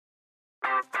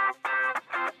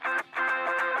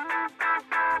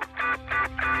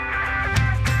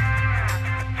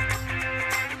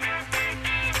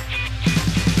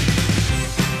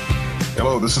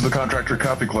Hello, this is the Contractor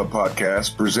Coffee Club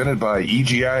podcast presented by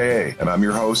EGIA, and I'm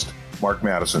your host, Mark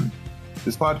Madison.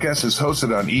 This podcast is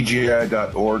hosted on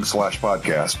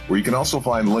EGIA.org/podcast, where you can also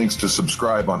find links to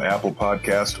subscribe on Apple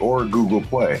Podcast or Google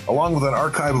Play, along with an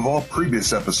archive of all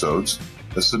previous episodes,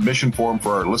 a submission form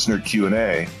for our listener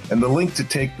Q&A, and the link to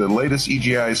take the latest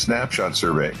EGIA snapshot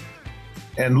survey.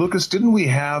 And Lucas, didn't we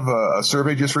have a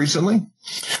survey just recently?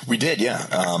 We did, yeah.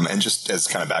 And just as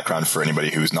kind of background for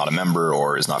anybody who's not a member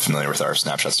or is not familiar with our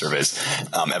snapshot surveys,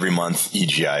 every month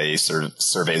EGIA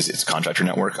surveys its contractor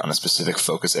network on a specific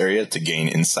focus area to gain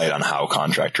insight on how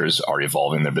contractors are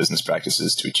evolving their business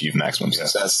practices to achieve maximum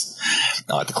success.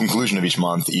 At the conclusion of each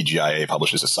month, EGIA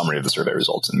publishes a summary of the survey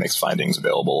results and makes findings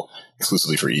available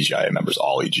exclusively for EGIA members,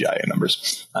 all EGIA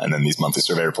members. And then these monthly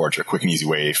survey reports are a quick and easy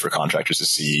way for contractors to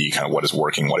see kind of what is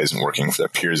working, what isn't working for their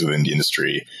peers within the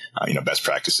industry, best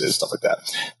practices, stuff like that.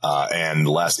 And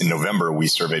in November, we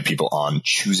surveyed people on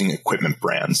choosing equipment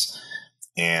brands.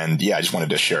 And I just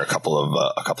wanted to share a couple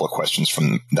of questions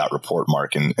from that report,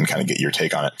 Mark, and kind of get your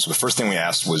take on it. So the first thing we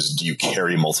asked was, do you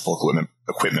carry multiple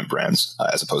equipment brands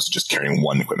as opposed to just carrying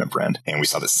one equipment brand? And we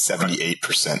saw that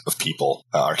 78% of people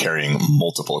are carrying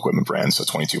multiple equipment brands. So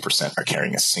 22% are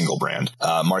carrying a single brand.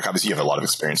 Mark, obviously you have a lot of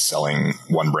experience selling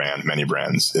one brand, many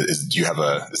brands. Is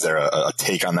there a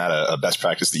take on that, a best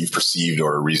practice that you've perceived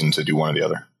or a reason to do one or the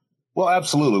other? Well,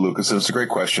 absolutely, Lucas. It's a great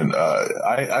question.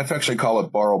 I actually call it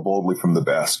borrow boldly from the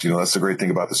best. That's the great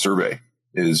thing about the survey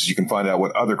is you can find out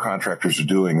what other contractors are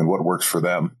doing and what works for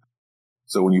them.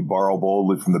 So when you borrow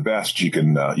boldly from the best, you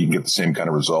can get the same kind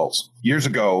of results. Years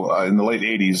ago, in the late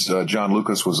 80s, John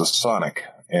Lucas was a Sonic,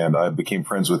 and I became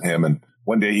friends with him. And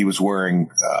one day he was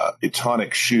wearing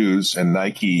Etonic shoes and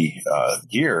Nike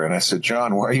gear. And I said,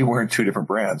 John, why are you wearing two different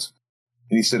brands?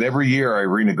 And he said, every year I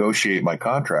renegotiate my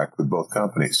contract with both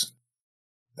companies.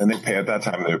 And at that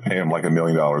time, they were paying him like $1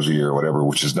 million a year or whatever,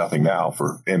 which is nothing now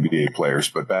for NBA players.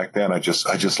 But back then, I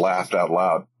just laughed out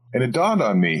loud. And it dawned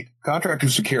on me,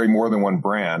 contractors who carry more than one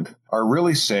brand are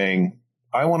really saying,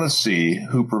 I want to see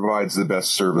who provides the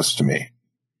best service to me.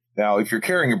 Now, if you're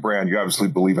carrying a brand, you obviously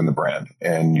believe in the brand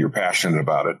and you're passionate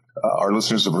about it. Our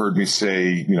listeners have heard me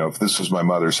say, if this was my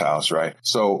mother's house, right?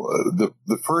 So the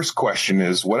first question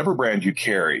is, whatever brand you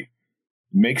carry,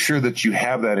 make sure that you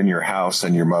have that in your house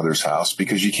and your mother's house,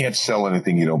 because you can't sell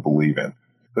anything you don't believe in.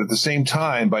 But at the same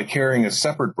time, by carrying a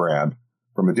separate brand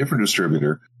from a different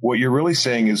distributor, what you're really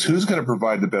saying is, who's going to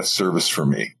provide the best service for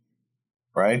me,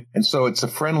 right? And so it's a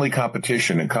friendly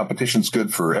competition, and competition's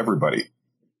good for everybody.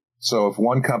 So if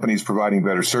one company is providing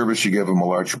better service, you give them a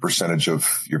larger percentage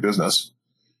of your business.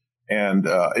 And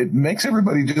it makes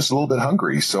everybody just a little bit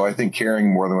hungry. So I think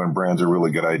carrying more than one brand is a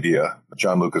really good idea.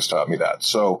 John Lucas taught me that.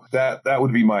 So that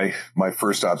would be my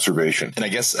first observation. And I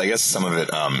guess some of it,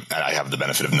 and I have the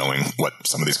benefit of knowing what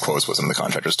some of these quotes, what some of the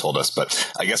contractors told us,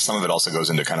 but I guess some of it also goes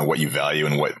into kind of what you value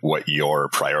and what your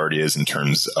priority is in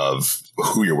terms of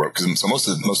who you work. Because so most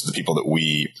of the people that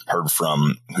we heard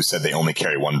from who said they only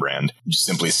carry one brand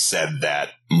simply said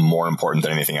that more important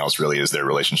than anything else really is their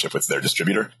relationship with their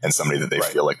distributor and somebody that they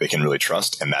feel like they can really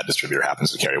trust, and that distributor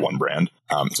happens to carry one brand.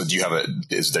 So do you have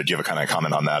a kind of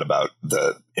comment on that about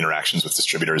the interactions with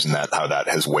distributors and how that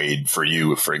has weighed for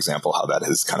you, for example, how that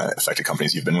has kind of affected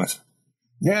companies you've been with?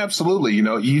 Yeah, absolutely.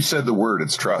 You said the word,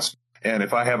 it's trust. And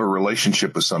if I have a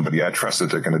relationship with somebody, I trust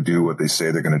that they're going to do what they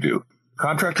say they're going to do.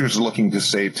 Contractors are looking to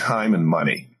save time and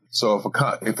money. So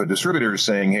if a distributor is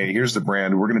saying, hey, here's the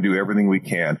brand, we're going to do everything we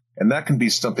can. And that can be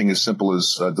something as simple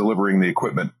as delivering the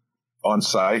equipment on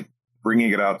site,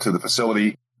 bringing it out to the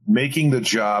facility, making the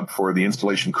job for the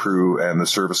installation crew and the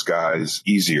service guys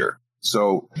easier.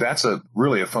 So that's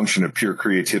really a function of pure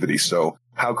creativity. So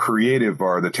how creative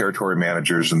are the territory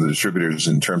managers and the distributors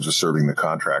in terms of serving the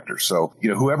contractor? So,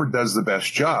 whoever does the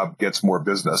best job gets more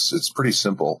business. It's pretty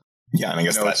simple. Yeah, and I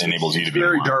guess that enables you to be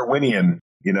very Darwinian.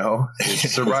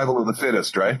 It's survival of the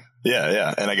fittest, right?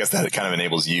 Yeah. And I guess that kind of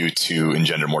enables you to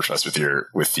engender more trust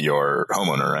with your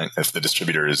homeowner, right? If the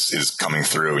distributor is coming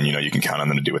through and you can count on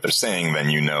them to do what they're saying, then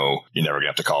you're never going to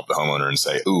have to call up the homeowner and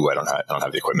say, ooh, I don't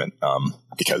have the equipment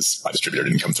because my distributor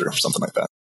didn't come through or something like that.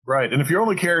 Right. And if you're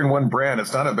only carrying one brand,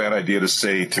 it's not a bad idea to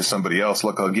say to somebody else,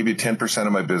 look, I'll give you 10%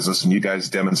 of my business and you guys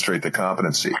demonstrate the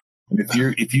competency. And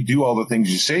if you do all the things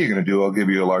you say you're going to do, I'll give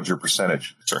you a larger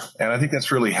percentage. Sure. And I think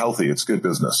that's really healthy. It's good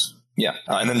business. Yeah.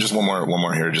 And then just one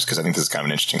more here, just because I think this is kind of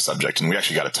an interesting subject. And we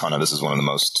actually got a ton of this. Is one of the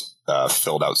most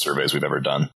filled out surveys we've ever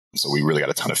done. So we really got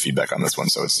a ton of feedback on this one.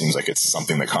 So it seems like it's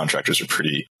something that contractors are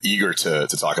pretty eager to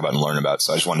talk about and learn about.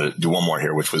 So I just wanted to do one more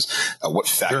here, which was what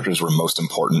factors were most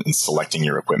important in selecting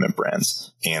your equipment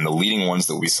brands. And the leading ones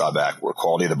that we saw back were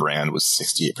quality of the brand was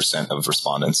 68% of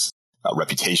respondents.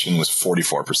 Reputation was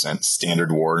 44%.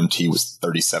 Standard warranty was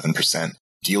 37%.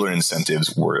 Dealer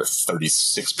incentives were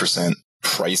 36%.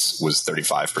 Price was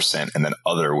 35%, and then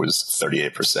other was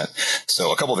 38%.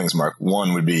 So a couple of things, Mark.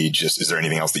 One would be just, is there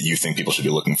anything else that you think people should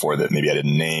be looking for that maybe I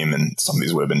didn't name, and some of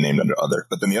these would have been named under other?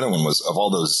 But then the other one was, of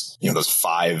all those, those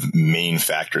 5 main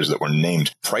factors that were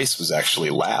named, price was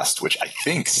actually last, which I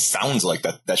think sounds like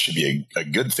that should be a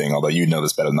good thing, although you know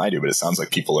this better than I do, but it sounds like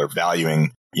people are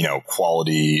valuing,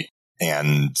 quality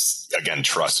and, again,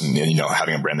 trust and,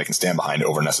 having a brand they can stand behind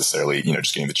over necessarily,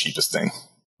 just getting the cheapest thing.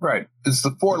 Right. It's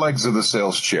the 4 legs of the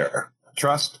sales chair: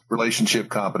 trust, relationship,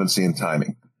 competency, and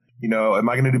timing. Am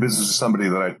I going to do business with somebody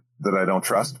that I don't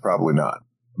trust? Probably not.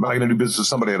 Am I going to do business with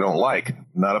somebody I don't like?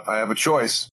 Not if I have a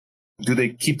choice. Do they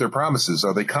keep their promises?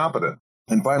 Are they competent?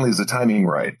 And finally, is the timing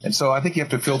right? And so I think you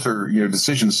have to filter your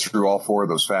decisions through all 4 of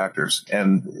those factors.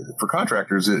 And for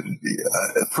contractors,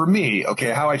 for me,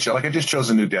 I just chose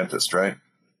a new dentist, right?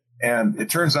 And it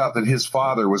turns out that his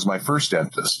father was my first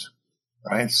dentist.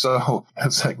 Right. So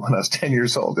it's like when I was 10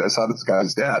 years old, I saw this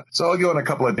guy's dad. So I'll go in a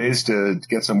couple of days to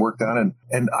get some work done.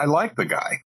 And I like the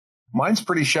guy. Mine's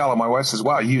pretty shallow. My wife says,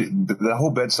 wow, the whole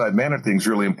bedside manner thing's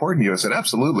really important to you. I said,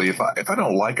 absolutely. If I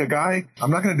don't like a guy, I'm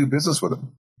not going to do business with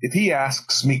him. If he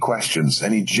asks me questions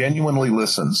and he genuinely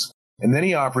listens, and then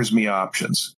he offers me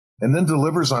options and then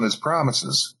delivers on his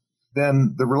promises,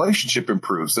 then the relationship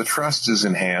improves. The trust is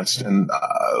enhanced, and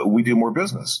we do more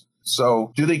business.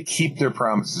 So do they keep their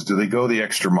promises? Do they go the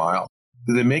extra mile?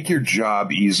 Do they make your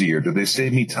job easier? Do they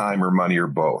save me time or money or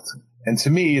both? And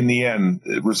to me, in the end,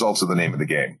 results are the name of the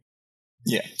game.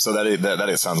 Yeah. So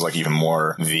that sounds like even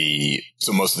more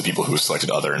so most of the people who selected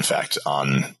other, in fact,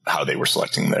 on how they were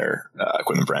selecting their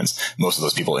equipment brands, most of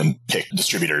those people picked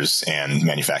distributors and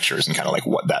manufacturers and kind of like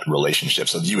what that relationship.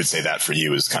 So you would say that for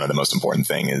you is kind of the most important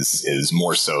thing is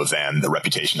more so than the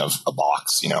reputation of a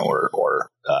box, or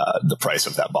the price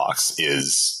of that box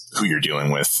is who you're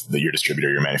dealing with, your distributor,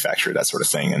 your manufacturer, that sort of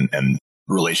thing. And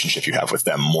relationship you have with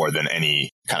them more than any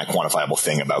kind of quantifiable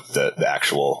thing about the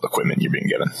actual equipment you're being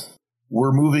given.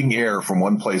 We're moving air from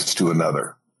one place to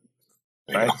another,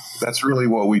 right? That's really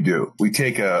what we do. We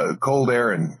take cold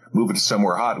air and move it to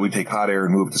somewhere hot. We take hot air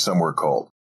and move it to somewhere cold.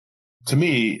 To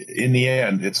me, in the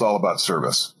end, it's all about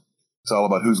service. It's all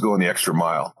about who's going the extra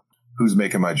mile, who's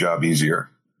making my job easier.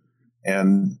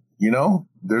 And,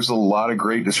 there's a lot of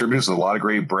great distributors, a lot of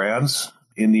great brands.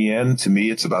 In the end, to me,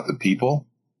 it's about the people.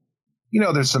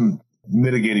 There's some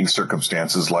mitigating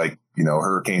circumstances like,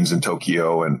 hurricanes in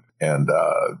Tokyo and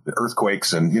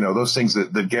earthquakes and, those things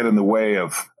that get in the way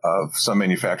of some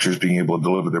manufacturers being able to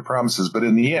deliver their promises. But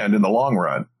in the end, in the long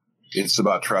run, it's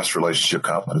about trust, relationship,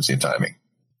 competency, and timing.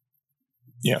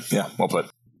 Yeah. Well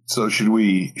put. So should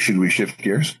we shift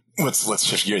gears? Let's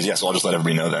shift gears. Yeah, so I'll just let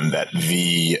everybody know then that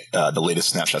the latest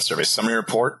Snapshot Survey summary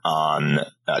report on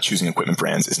choosing equipment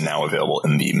brands is now available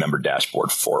in the member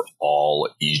dashboard for all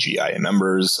EGIA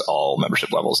members, all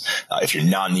membership levels. If you're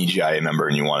not an EGIA member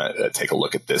and you want to take a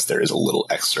look at this, there is a little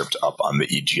excerpt up on the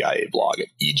EGIA blog at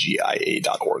egia.org/blog,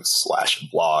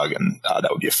 and that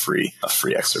would be a free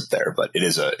excerpt there. But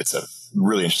it's a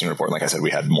really interesting report. And like I said, we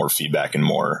had more feedback and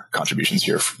more contributions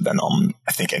here than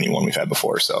I think anyone we've had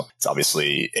before. So it's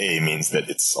obviously A, means that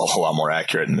it's a whole lot more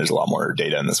accurate and there's a lot more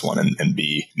data in this one, and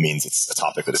B, means it's a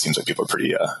topic that it seems like people are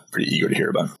pretty eager to hear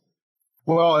about.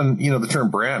 Well, and the term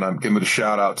brand, I'm giving a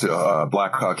shout out to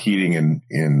Blackhawk Heating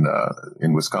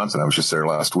in Wisconsin. I was just there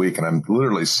last week, and I'm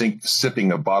literally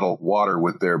sipping a bottle of water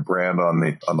with their brand on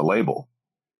the label.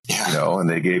 Yeah. And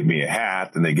they gave me a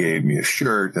hat and they gave me a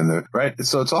shirt right.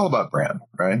 So it's all about brand,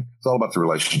 right? It's all about the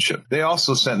relationship. They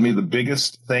also sent me the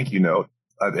biggest thank you note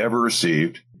I've ever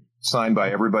received, signed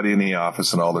by everybody in the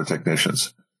office and all their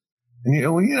technicians.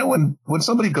 And when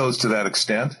somebody goes to that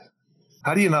extent,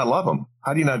 how do you not love them?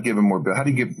 How do you not give them more? How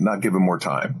do you not give them more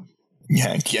time?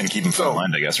 Yeah, and keep them front of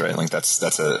mind, I guess, right? Like that's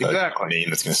a name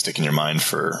that's going to stick in your mind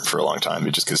for a long time.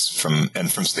 It just because from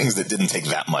things that didn't take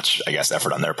that much, I guess,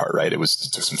 effort on their part, right? It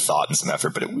took some thought and some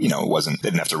effort, but it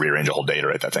didn't have to rearrange a whole day to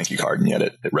write that thank you card, and yet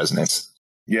it resonates.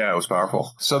 Yeah, it was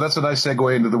powerful. So that's a nice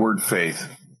segue into the word faith.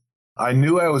 I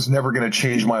knew I was never going to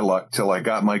change my luck till I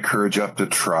got my courage up to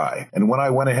try. And when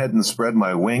I went ahead and spread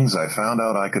my wings, I found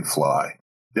out I could fly.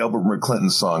 The Albert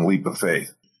McClinton song, Leap of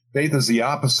Faith. Faith is the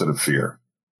opposite of fear.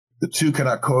 The two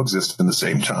cannot coexist in the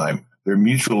same time. They're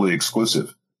mutually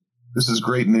exclusive. This is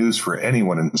great news for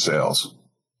anyone in sales.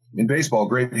 In baseball,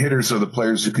 great hitters are the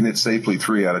players who can hit safely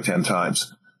 3 out of 10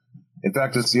 times. In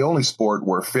fact, it's the only sport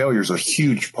where failure is a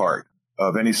huge part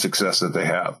of any success that they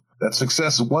have. That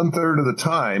success is 1/3 of the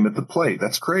time at the plate.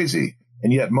 That's crazy.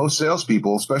 And yet most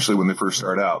salespeople, especially when they first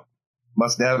start out,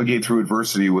 must navigate through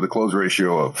adversity with a close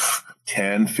ratio of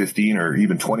 10, 15, or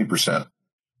even 20%.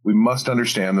 We must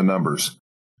understand the numbers.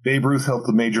 Babe Ruth held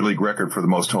the major league record for the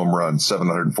most home runs,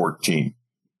 714.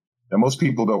 Now, most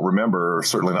people don't remember, or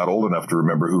certainly not old enough to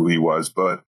remember who he was,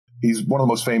 but he's one of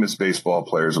the most famous baseball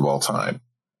players of all time.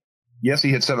 Yes, he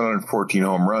hit 714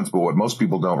 home runs, but what most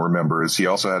people don't remember is he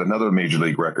also had another major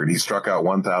league record. He struck out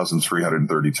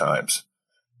 1,330 times.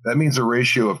 That means a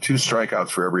ratio of 2 strikeouts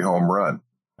for every home run.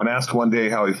 When asked one day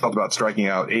how he felt about striking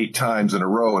out 8 times in a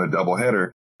row in a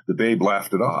doubleheader, the Babe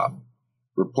laughed it off.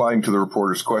 Replying to the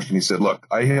reporter's question, he said, "Look,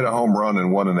 I hit a home run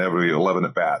and won in every 11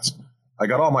 at-bats. I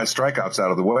got all my strikeouts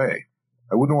out of the way.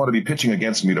 I wouldn't want to be pitching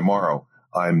against me tomorrow.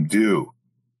 I'm due."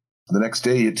 The next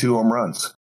day, he hit 2 home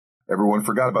runs. Everyone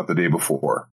forgot about the day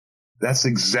before. That's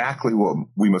exactly what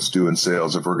we must do in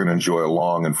sales if we're going to enjoy a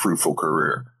long and fruitful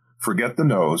career. Forget the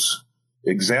no's.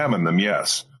 Examine them,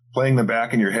 yes. Playing them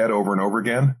back in your head over and over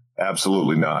again?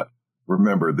 Absolutely not.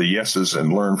 Remember the yeses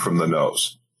and learn from the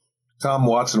no's. Tom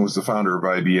Watson was the founder of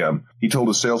IBM. He told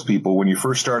his salespeople, when you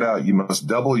first start out, you must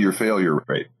double your failure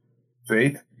rate.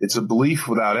 Faith, it's a belief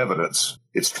without evidence.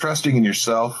 It's trusting in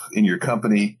yourself, in your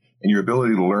company, and your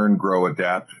ability to learn, grow,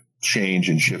 adapt, change,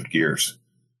 and shift gears.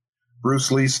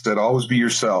 Bruce Lee said, always be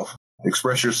yourself.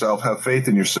 Express yourself. Have faith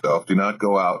in yourself. Do not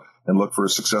go out and look for a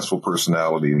successful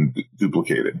personality and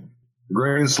duplicate it. The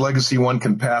greatest legacy one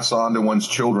can pass on to one's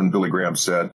children, Billy Graham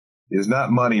said, is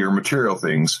not money or material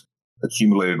things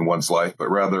accumulated in one's life, but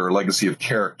rather a legacy of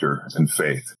character and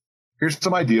faith. Here's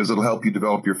some ideas that will help you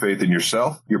develop your faith in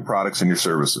yourself, your products, and your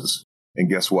services. And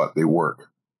guess what? They work.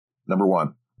 Number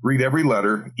 1, read every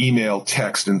letter, email,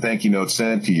 text, and thank you note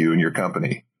sent to you and your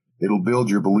company. It'll build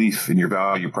your belief in your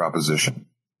value proposition.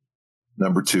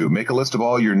 Number 2, make a list of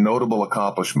all your notable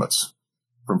accomplishments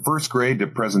from first grade to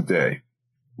present day.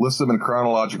 List them in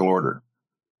chronological order.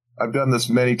 I've done this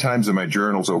many times in my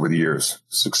journals over the years.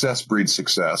 Success breeds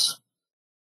success.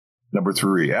 Number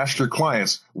 3, ask your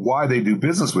clients why they do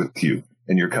business with you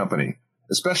and your company,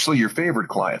 especially your favorite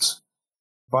clients.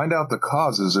 Find out the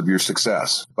causes of your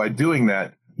success. By doing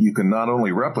that, you can not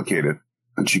only replicate it,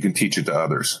 but you can teach it to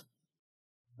others.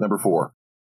 Number 4,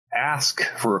 ask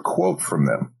for a quote from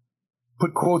them.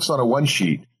 Put quotes on a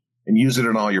one-sheet and use it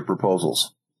in all your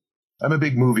proposals. I'm a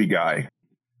big movie guy.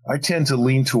 I tend to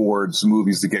lean towards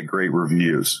movies that get great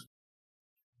reviews.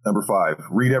 Number 5,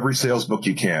 read every sales book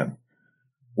you can.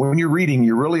 When you're reading,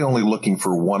 you're really only looking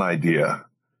for one idea.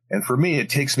 And for me, it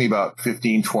takes me about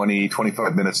 15, 20,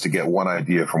 25 minutes to get one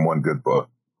idea from one good book.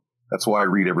 That's why I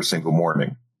read every single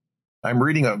morning. I'm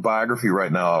reading a biography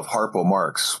right now of Harpo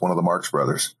Marx, one of the Marx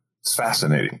brothers. It's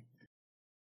fascinating.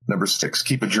 Number 6,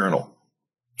 keep a journal.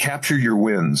 Capture your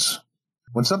wins.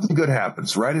 When something good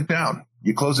happens, write it down.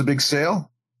 You close a big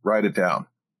sale, write it down.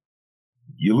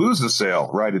 You lose the sale,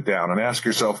 write it down and ask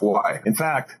yourself why. In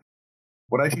fact,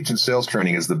 what I teach in sales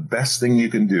training is the best thing you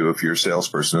can do if you're a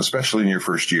salesperson, especially in your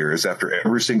first year, is after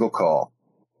every single call,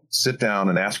 sit down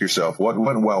and ask yourself what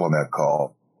went well in that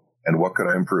call and what could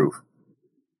I improve?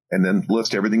 And then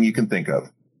list everything you can think of,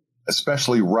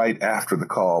 especially right after the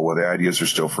call where the ideas are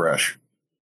still fresh.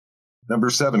 Number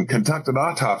 7, conduct an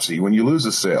autopsy when you lose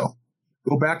a sale.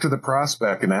 Go back to the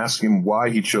prospect and ask him why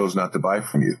he chose not to buy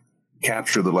from you.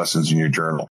 Capture the lessons in your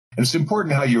journal. And it's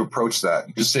important how you approach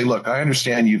that. Just say, look, I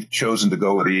understand you've chosen to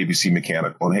go with the ABC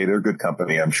Mechanical, and hey, they're a good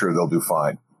company. I'm sure they'll do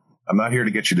fine. I'm not here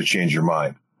to get you to change your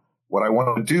mind. What I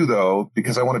want to do, though,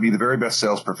 because I want to be the very best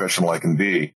sales professional I can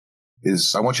be,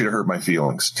 is I want you to hurt my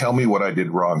feelings. Tell me what I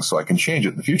did wrong so I can change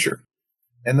it in the future.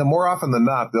 And the more often than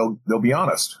not, they'll be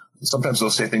honest. Sometimes they'll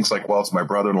say things like, well, it's my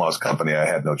brother-in-law's company. I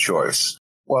had no choice.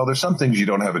 Well, there's some things you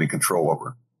don't have any control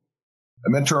over. A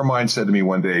mentor of mine said to me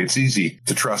one day, it's easy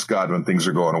to trust God when things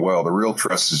are going well. The real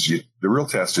test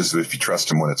is if you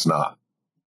trust him when it's not.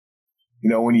 You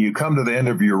know, when you come to the end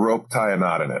of your rope, tie a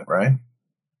knot in it, right?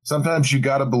 Sometimes you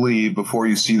got to believe before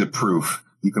you see the proof.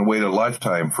 You can wait a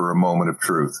lifetime for a moment of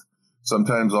truth.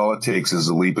 Sometimes all it takes is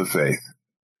a leap of faith.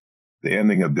 The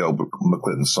ending of Del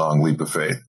McClinton's song, Leap of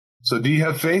Faith. So do you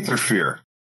have faith or fear?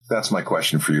 That's my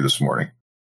question for you this morning.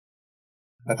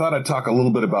 I thought I'd talk a little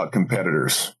bit about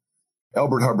competitors.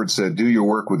 Elbert Hubbard said, do your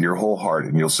work with your whole heart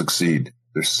and you'll succeed.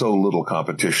 There's so little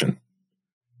competition.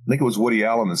 I think it was Woody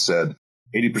Allen that said,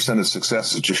 80% of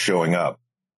success is just showing up.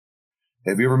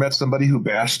 Have you ever met somebody who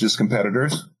bashed his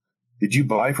competitors? Did you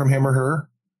buy from him or her?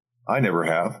 I never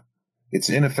have. It's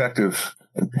an ineffective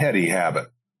and petty habit.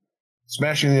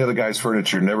 Smashing the other guy's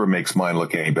furniture never makes mine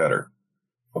look any better.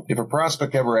 If a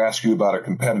prospect ever asks you about a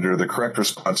competitor, the correct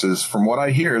response is, from what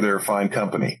I hear, they're a fine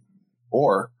company.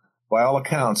 Or, by all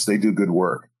accounts, they do good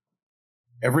work.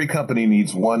 Every company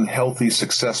needs one healthy,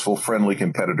 successful, friendly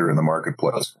competitor in the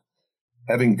marketplace.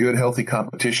 Having good, healthy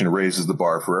competition raises the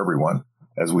bar for everyone,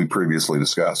 as we previously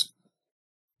discussed.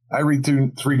 I read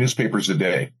through 3 newspapers a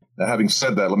day. Now, having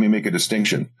said that, let me make a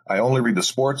distinction. I only read the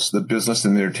sports, the business,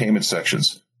 and the entertainment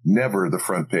sections, never the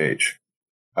front page.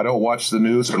 I don't watch the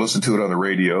news or listen to it on the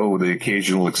radio, with the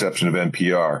occasional exception of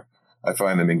NPR. I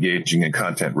find them engaging and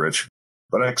content-rich.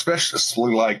 But I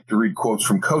especially like to read quotes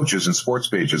from coaches and sports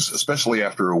pages, especially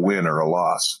after a win or a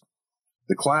loss.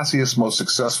 The classiest, most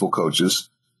successful coaches,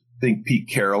 think Pete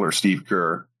Carroll or Steve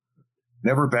Kerr,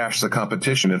 never bash the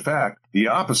competition. In fact, the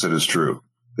opposite is true.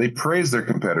 They praise their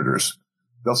competitors.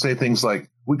 They'll say things like,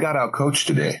 "We got out-coached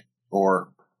today," or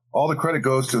 "All the credit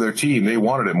goes to their team. They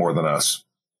wanted it more than us.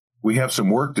 We have some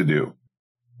work to do."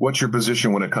 What's your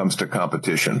position when it comes to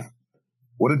competition?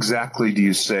 What exactly do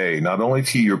you say, not only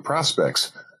to your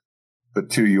prospects, but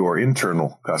to your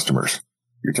internal customers,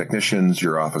 your technicians,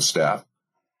 your office staff?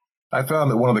 I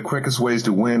found that one of the quickest ways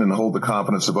to win and hold the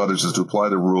confidence of others is to apply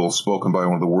the rules spoken by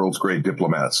one of the world's great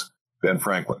diplomats, Ben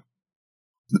Franklin.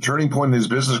 The turning point in his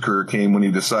business career came when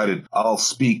he decided, "I'll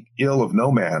speak ill of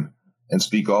no man and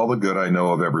speak all the good I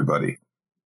know of everybody."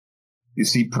 You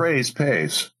see, praise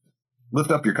pays.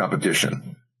 Lift up your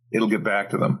competition. It'll get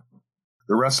back to them.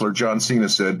 The wrestler John Cena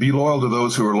said, "Be loyal to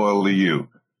those who are loyal to you,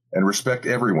 and respect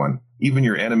everyone, even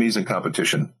your enemies and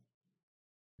competition."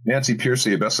 Nancy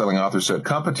Pearcey, a best-selling author, said,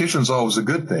 "Competition's always a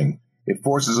good thing. It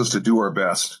forces us to do our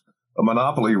best. A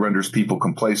monopoly renders people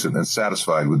complacent and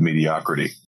satisfied with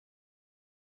mediocrity."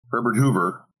 Herbert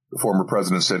Hoover, the former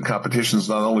president, said, "Competition is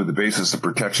not only the basis of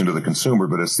protection to the consumer,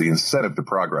 but it's the incentive to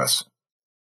progress."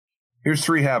 Here's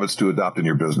 3 habits to adopt in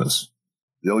your business.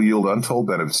 They'll yield untold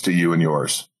benefits to you and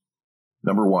yours.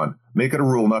 Number 1, make it a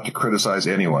rule not to criticize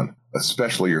anyone,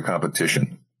 especially your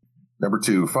competition. Number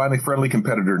 2, find a friendly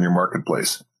competitor in your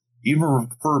marketplace. Even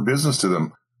refer business to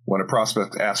them when a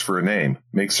prospect asks for a name.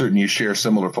 Make certain you share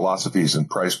similar philosophies and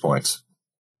price points.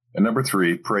 And number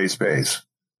 3, praise pays.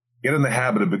 Get in the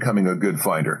habit of becoming a good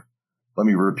finder. Let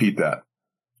me repeat that.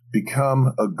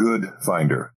 Become a good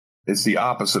finder. It's the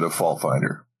opposite of fault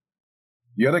finder.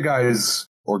 The other guy's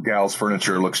or gal's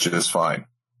furniture looks just fine.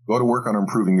 Go to work on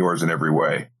improving yours in every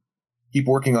way. Keep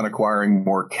working on acquiring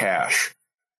more cash.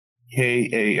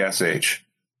 KASH.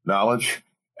 Knowledge,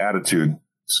 attitude,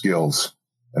 skills,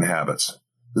 and habits.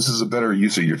 This is a better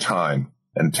use of your time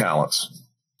and talents.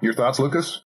 Your thoughts,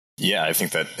 Lucas? Yeah, I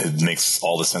think that it makes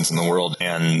all the sense in the world.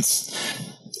 And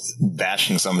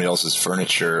bashing somebody else's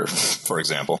furniture, for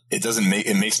example, it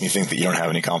makes me think that you don't have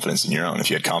any confidence in your own.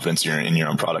 If you had confidence in your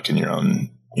own product, in your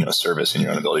own service, and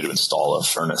your own ability to install a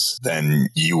furnace, then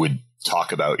you would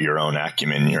talk about your own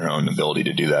acumen, your own ability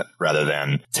to do that, rather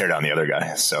than tear down the other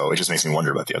guy. So it just makes me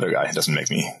wonder about the other guy. It doesn't make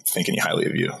me think any highly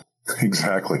of you.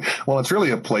 Exactly. Well, it's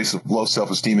really a place of low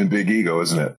self-esteem and big ego,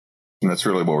 isn't it? And that's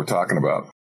really what we're talking about.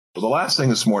 Well, the last thing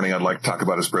this morning I'd like to talk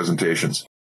about is presentations.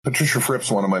 Patricia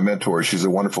Fripp's one of my mentors. She's a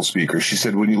wonderful speaker. She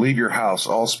said, "When you leave your house,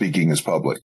 all speaking is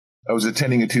public." I was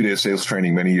attending a 2-day sales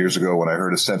training many years ago when I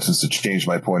heard a sentence that changed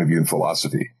my point of view in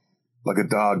philosophy. Like a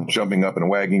dog jumping up and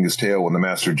wagging his tail when the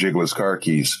master jiggled his car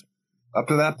keys. Up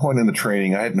to that point in the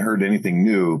training, I hadn't heard anything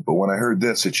new, but when I heard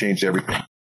this, it changed everything.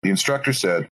 The instructor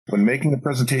said, "When making a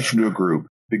presentation to a group,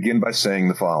 begin by saying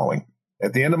the following.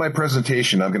 At the end of my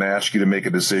presentation, I'm going to ask you to make a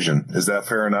decision. Is that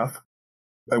fair enough?"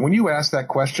 And when you ask that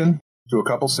question to a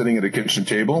couple sitting at a kitchen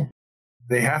table,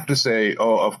 they have to say,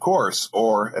 "Oh, of course,"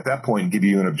 or at that point, give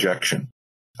you an objection.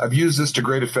 I've used this to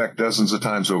great effect dozens of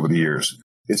times over the years.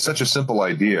 It's such a simple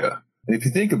idea. And if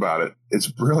you think about it, it's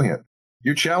brilliant.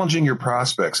 You're challenging your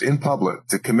prospects in public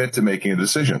to commit to making a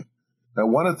decision. Now,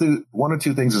 one or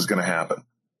two things is going to happen.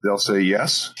 They'll say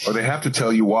yes, or they have to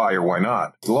tell you why or why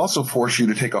not. They'll also force you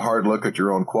to take a hard look at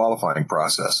your own qualifying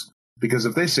process. Because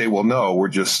if they say, "Well, no, we're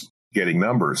just getting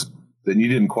numbers," then you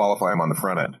didn't qualify them on the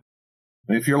front end.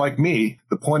 And if you're like me,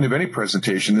 the point of any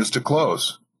presentation is to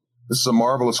close. This is a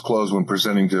marvelous close when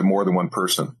presenting to more than one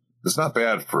person. It's not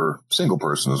bad for a single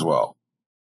person as well.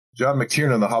 John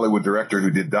McTiernan, the Hollywood director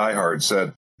who did Die Hard,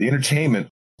 said, "The entertainment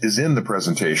is in the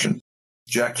presentation."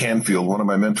 Jack Canfield, one of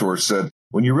my mentors, said,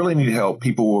 "When you really need help,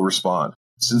 people will respond.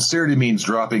 Sincerity means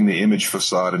dropping the image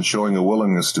facade and showing a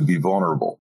willingness to be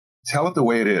vulnerable. Tell it the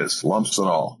way it is, lumps and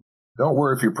all. Don't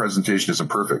worry if your presentation isn't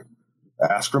perfect.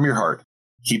 Ask from your heart,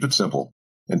 keep it simple,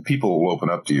 and people will open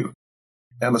up to you."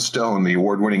 Emma Stone, the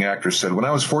award-winning actress, said, "When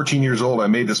I was 14 years old, I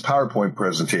made this PowerPoint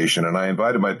presentation, and I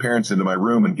invited my parents into my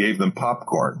room and gave them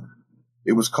popcorn.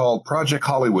 It was called Project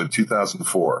Hollywood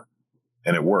 2004,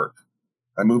 and it worked.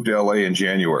 I moved to LA in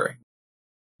January.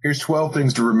 Here's 12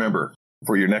 things to remember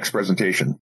for your next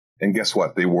presentation. And guess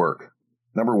what? They work.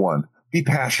 Number 1, be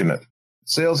passionate.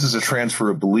 Sales is a transfer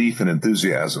of belief and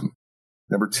enthusiasm.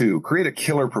 Number 2, create a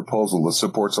killer proposal that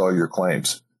supports all your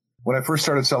claims. When I first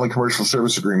started selling commercial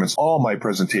service agreements, all my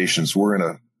presentations were in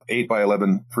a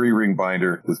 8x11 3-ring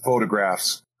binder with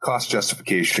photographs, cost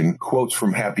justification, quotes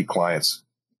from happy clients.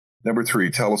 Number 3,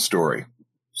 tell a story.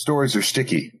 Stories are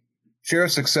sticky. Share a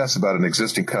success about an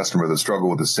existing customer that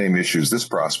struggled with the same issues this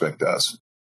prospect does.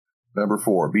 Number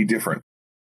 4, be different.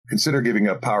 Consider giving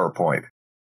up PowerPoint.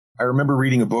 I remember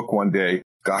reading a book one day,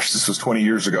 gosh, this was 20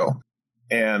 years ago,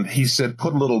 and he said,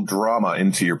 put a little drama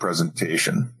into your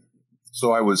presentation.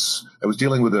 So I was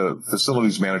dealing with a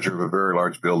facilities manager of a very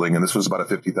large building, and this was about a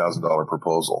 $50,000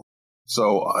 proposal.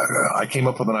 So I came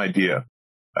up with an idea.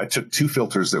 I took 2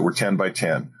 filters that were 10 by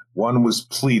 10. One was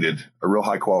pleated, a real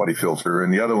high quality filter,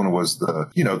 and the other one was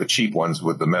the cheap ones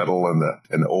with the metal and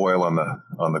the oil on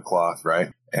the cloth,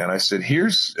 right? And I said,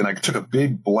 and I took a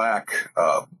big black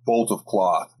bolt of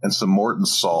cloth and some Morton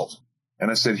salt. And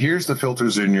I said, here's the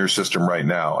filters in your system right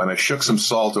now. And I shook some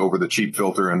salt over the cheap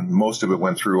filter, and most of it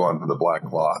went through onto the black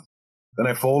cloth. Then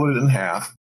I folded it in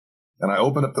half, and I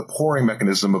opened up the pouring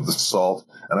mechanism of the salt,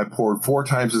 and I poured 4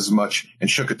 times as much and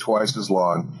shook it twice as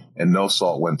long, and no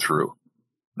salt went through.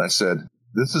 And I said,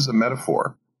 this is a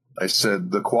metaphor. I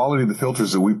said, the quality of the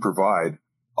filters that we provide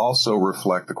also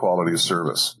reflect the quality of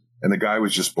service. And the guy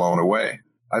was just blown away.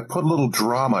 I put a little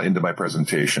drama into my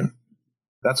presentation.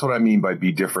 That's what I mean by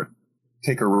be different.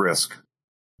 Take a risk.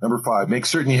 Number 5, make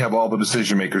certain you have all the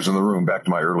decision makers in the room, back to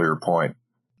my earlier point.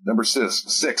 Number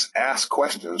 6, ask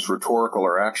questions, rhetorical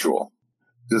or actual.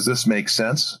 Does this make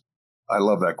sense? I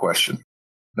love that question.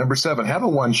 Number 7, have a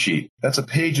one sheet. That's a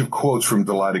page of quotes from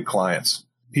delighted clients.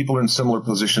 People in similar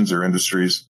positions or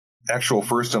industries, actual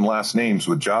first and last names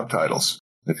with job titles.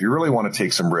 If you really want to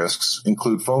take some risks,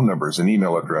 include phone numbers and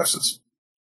email addresses.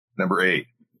 Number 8,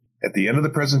 at the end of the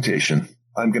presentation,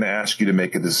 I'm going to ask you to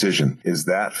make a decision. Is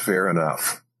that fair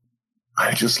enough?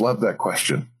 I just love that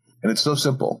question. And it's so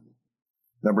simple.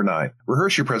 Number 9,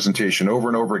 rehearse your presentation over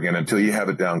and over again until you have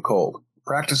it down cold.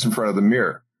 Practice in front of the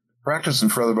mirror. Practice in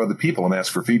front of other people and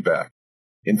ask for feedback.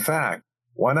 In fact,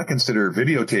 why not consider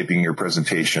videotaping your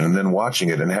presentation and then watching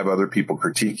it and have other people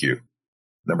critique you?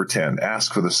 Number 10,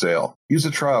 ask for the sale. Use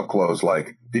a trial close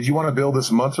like, did you want to bill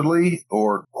this monthly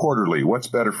or quarterly? What's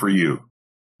better for you?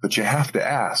 But you have to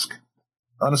ask.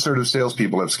 Unassertive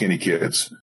salespeople have skinny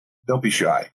kids. Don't be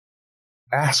shy.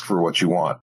 Ask for what you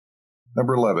want.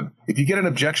 Number 11, if you get an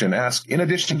objection, ask, in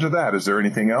addition to that, is there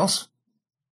anything else?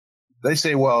 They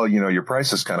say, well, your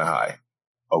price is kind of high.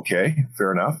 Okay,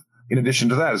 fair enough. In addition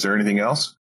to that, is there anything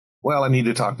else? Well, I need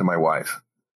to talk to my wife.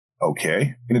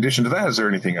 Okay. In addition to that, is there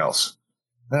anything else?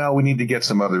 Well, we need to get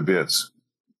some other bids.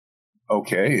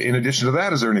 Okay. In addition to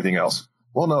that, is there anything else?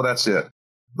 Well, no, that's it.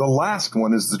 The last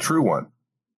one is the true one.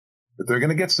 If they're going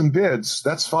to get some bids,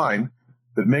 that's fine,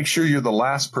 but make sure you're the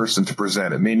last person to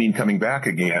present. It may mean coming back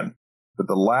again, but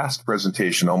the last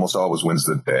presentation almost always wins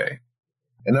the day.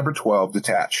 And number 12,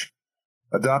 detach.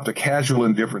 Adopt a casual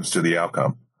indifference to the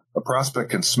outcome. A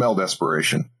prospect can smell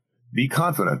desperation. Be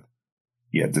confident,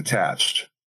 yet detached.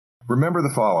 Remember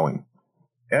the following.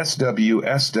 SW,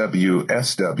 SW,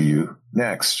 SW,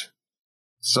 next.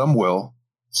 Some will,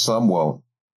 some won't.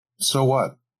 So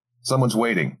what? Someone's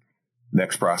waiting.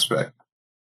 Next prospect.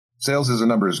 Sales is a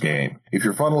numbers game. If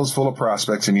your funnel is full of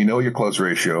prospects and you know your close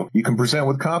ratio, you can present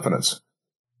with confidence.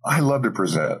 I love to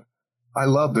present. I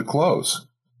love to close.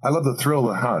 I love the thrill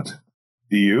of the hunt.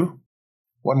 Do you?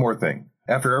 One more thing.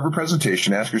 After every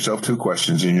presentation, ask yourself 2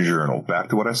 questions in your journal. Back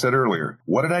to what I said earlier.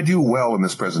 What did I do well in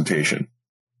this presentation?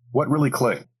 What really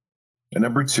clicked? And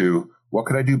number 2, what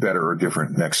could I do better or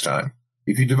different next time?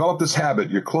 If you develop this habit,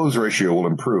 your close ratio will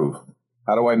improve.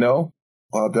 How do I know?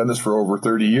 Well, I've done this for over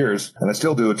 30 years, and I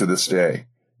still do it to this day.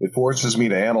 It forces me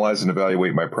to analyze and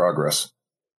evaluate my progress.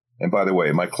 And by the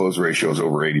way, my close ratio is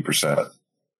over 80%.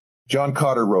 John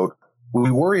Cotter wrote, we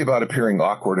worry about appearing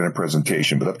awkward in a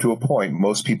presentation, but up to a point,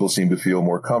 most people seem to feel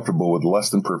more comfortable with less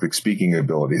than perfect speaking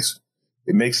abilities.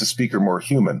 It makes the speaker more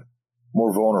human,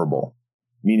 more vulnerable,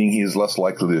 meaning he is less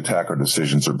likely to attack our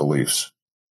decisions or beliefs.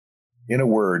 In a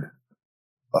word,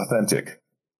 authentic.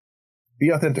 Be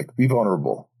authentic, be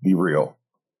vulnerable, be real.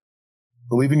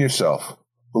 Believe in yourself,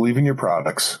 believe in your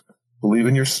products, believe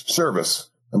in your service,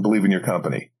 and believe in your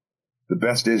company. The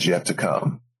best is yet to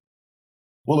come.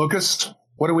 Well, Lucas,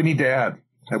 what do we need to add?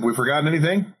 Have we forgotten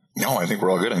anything? No, I think we're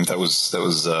all good. I think that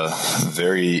was a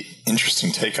very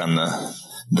interesting take on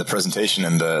the presentation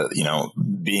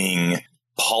and being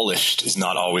polished is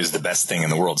not always the best thing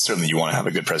in the world. Certainly you want to have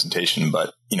a good presentation,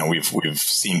 but we've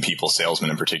seen people,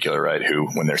 salesmen in particular, right, who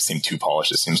when they seem too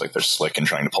polished, it seems like they're slick and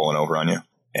trying to pull it over on you.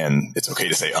 And it's okay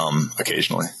to say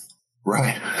occasionally.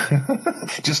 Right.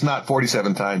 Just not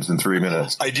 47 times in 3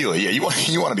 minutes. Ideally, yeah, you want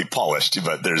to be polished,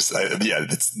 but there's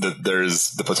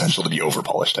the potential to be over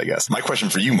polished, I guess. My question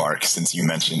for you, Mark, since you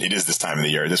mentioned it is this time of the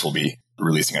year, this will be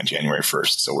releasing on January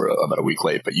 1st, so we're about a week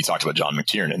late, but you talked about John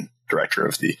McTiernan, director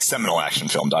of the seminal action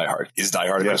film Die Hard. Is Die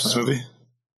Hard a Christmas movie?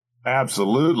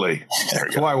 Absolutely.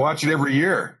 That's why I watch it every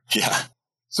year. Yeah.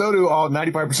 So do all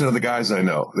 95% of the guys I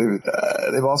know.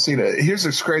 They've all seen it. Here's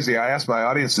what's crazy. I asked my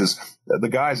audiences, the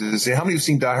guys, how many have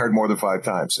seen Die Hard more than 5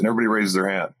 times? And everybody raises their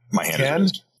hand. My hand 10? is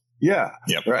raised. Yeah.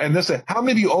 Yep. Right. And they say, how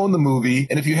many of you own the movie?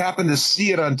 And if you happen to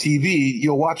see it on TV,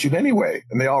 you'll watch it anyway.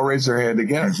 And they all raise their hand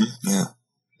again. Mm-hmm. Yeah.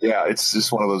 Yeah, it's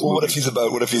just one of those. Well, movies.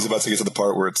 what if he's about to get to the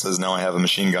part where it says, "Now I have a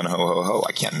machine gun, ho ho ho"?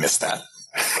 I can't miss that.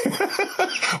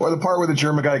 Or the part where the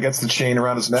German guy gets the chain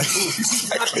around his neck.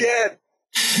 He's not dead.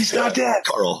 He's not dead.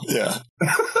 Carl. Yeah.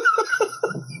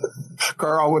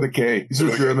 Carl with a K. He's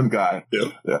a German guy.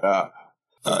 Yep. Yeah.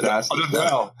 Well, I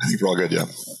think we're all good. Yeah.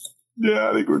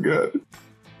 Yeah, I think we're good.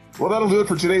 Well, that'll do it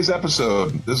for today's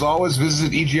episode. As always,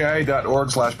 visit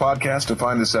egia.org/podcast to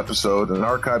find this episode and an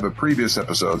archive of previous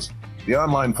episodes, the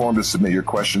online form to submit your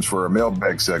questions for our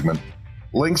mailbag segment,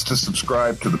 links to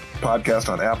subscribe to the podcast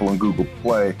on Apple and Google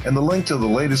Play, and the link to the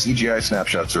latest EGI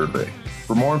Snapshot survey.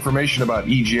 For more information about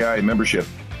EGI membership,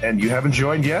 and you haven't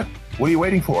joined yet, what are you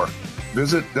waiting for?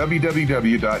 Visit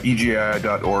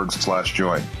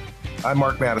www.egi.org/join. I'm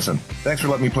Mark Madison. Thanks for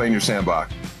letting me play in your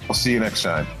sandbox. I'll see you next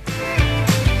time.